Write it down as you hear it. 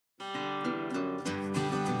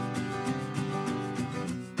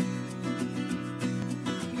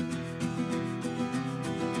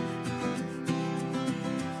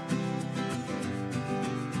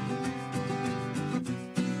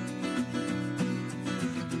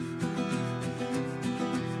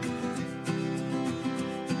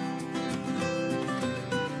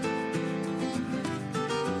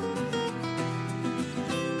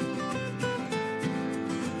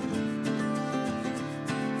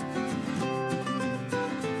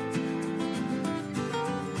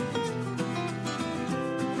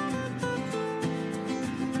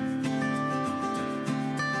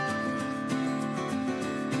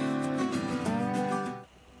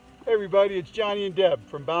everybody, it's Johnny and Deb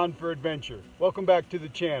from Bound for Adventure. Welcome back to the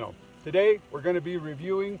channel. Today we're going to be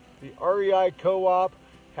reviewing the REI Co-op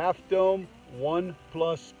Half Dome 1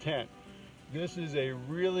 Plus tent. This is a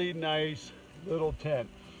really nice little tent.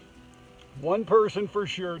 One person for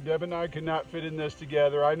sure. Deb and I could not fit in this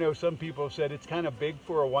together. I know some people have said it's kind of big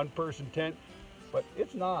for a one-person tent, but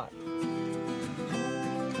it's not.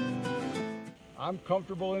 I'm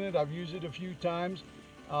comfortable in it. I've used it a few times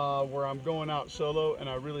where I'm going out solo, and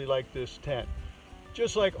I really like this tent.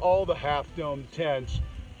 Just like all the Half Dome tents,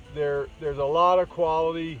 there's a lot of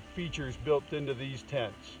quality features built into these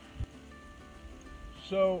tents.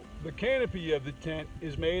 So the canopy of the tent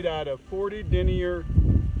is made out of 40 denier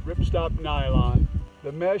ripstop nylon.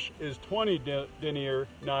 The mesh is 20 denier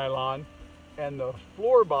nylon, and the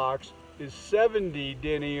floor box is 70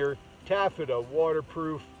 denier taffeta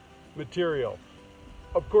waterproof material.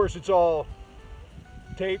 Of course, it's all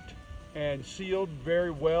taped and sealed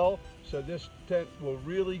very well, so this tent will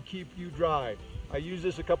really keep you dry. I used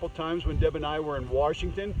this a couple times when Deb and I were in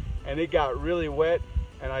Washington, and it got really wet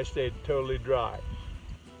and I stayed totally dry.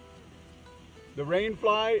 The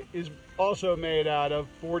Rainfly is also made out of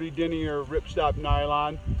 40 denier ripstop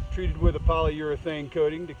nylon, treated with a polyurethane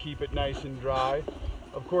coating to keep it nice and dry.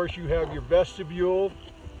 Of course, you have your vestibule,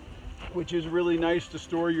 which is really nice to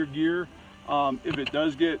store your gear if it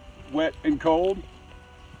does get wet and cold.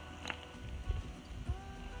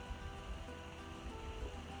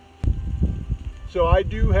 So I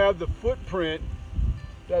do have the footprint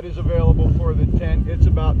that is available for the tent. It's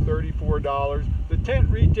about $34. The tent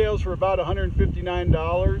retails for about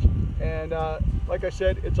 $159, and like I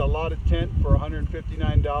said, it's a lot of tent for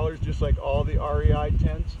 $159, just like all the REI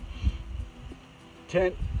tents.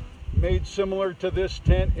 Tent made similar to this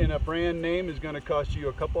tent in a brand name is going to cost you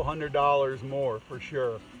a couple $100 more for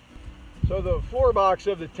sure. So the floor box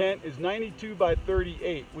of the tent is 92 by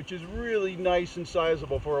 38, which is really nice and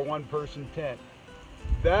sizable for a one-person tent.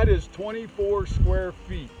 That is 24 square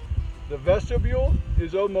feet. The vestibule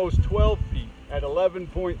is almost 12 feet at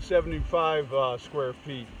 11.75 square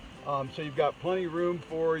feet. So you've got plenty of room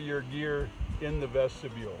for your gear in the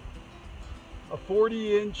vestibule. A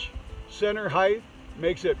 40-inch center height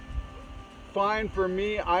makes it fine for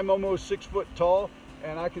me. I'm almost 6 foot tall,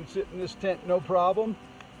 and I can sit in this tent no problem.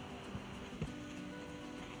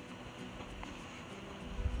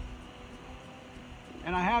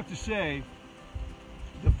 And I have to say,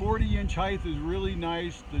 the 40-inch height is really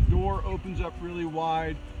nice. The door opens up really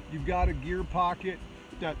wide. You've got a gear pocket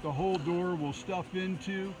that the whole door will stuff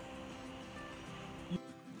into.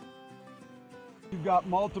 You've got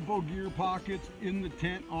multiple gear pockets in the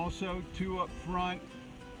tent also, 2 up front.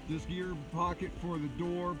 This gear pocket for the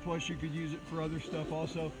door, plus you could use it for other stuff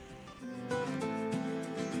also.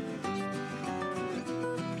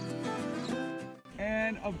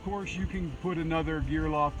 And of course you can put another gear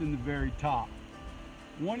loft in the very top.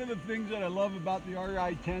 One of the things that I love about the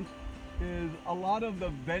REI tents is a lot of the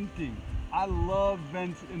venting. I love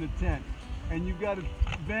vents in a tent. And you've got a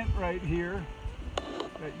vent right here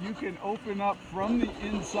that you can open up from the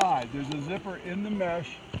inside. There's a zipper in the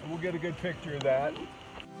mesh. We'll get a good picture of that.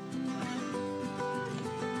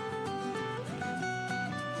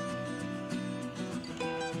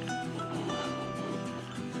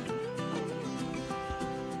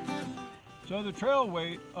 So the trail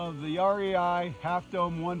weight of the REI Half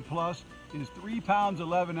Dome 1 Plus is 3 pounds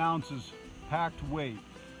 11 ounces packed weight.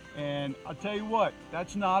 And I'll tell you what,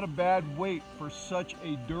 that's not a bad weight for such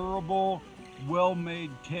a durable,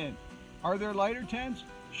 well-made tent. Are there lighter tents?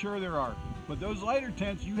 Sure there are. But those lighter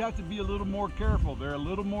tents, you have to be a little more careful. They're a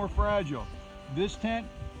little more fragile. This tent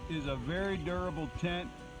is a very durable tent.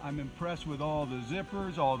 I'm impressed with all the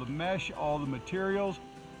zippers, all the mesh, all the materials.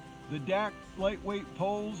 The DAC lightweight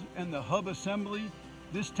poles and the hub assembly,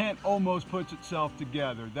 this tent almost puts itself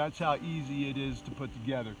together. That's how easy it is to put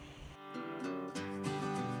together.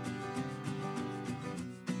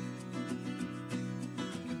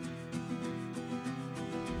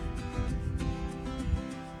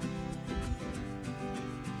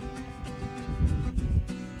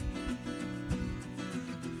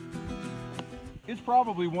 It's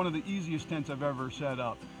probably one of the easiest tents I've ever set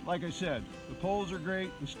up. Like I said, the poles are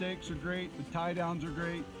great, the stakes are great, the tie downs are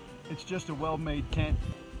great. It's just a well-made tent.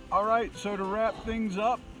 All right, so to wrap things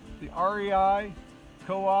up, the REI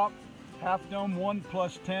Co-op Half Dome 1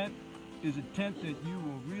 Plus tent is a tent that you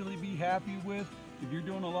will really be happy with if you're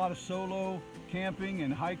doing a lot of solo camping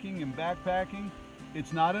and hiking and backpacking.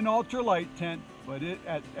 It's not an ultralight tent, but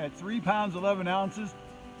at 3 pounds 11 ounces,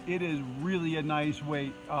 it is really a nice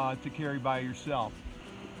weight to carry by yourself.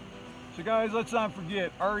 So guys, let's not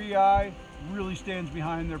forget, REI really stands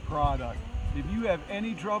behind their product. If you have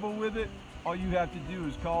any trouble with it, all you have to do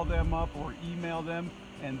is call them up or email them,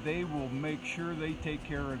 and they will make sure they take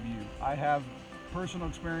care of you. I have personal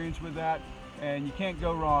experience with that, and you can't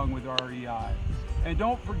go wrong with REI. And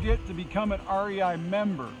don't forget to become an REI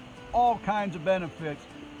member. All kinds of benefits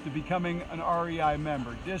to becoming an REI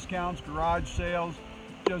member. Discounts, garage sales,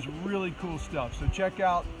 just really cool stuff. So check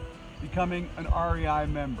out becoming an REI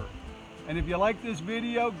member. And if you like this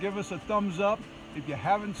video, give us a thumbs up. If you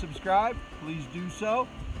haven't subscribed, please do so.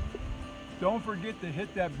 Don't forget to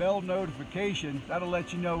hit that bell notification. That'll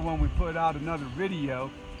let you know when we put out another video.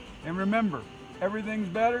 And remember, everything's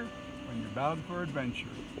better when you're bound for adventure.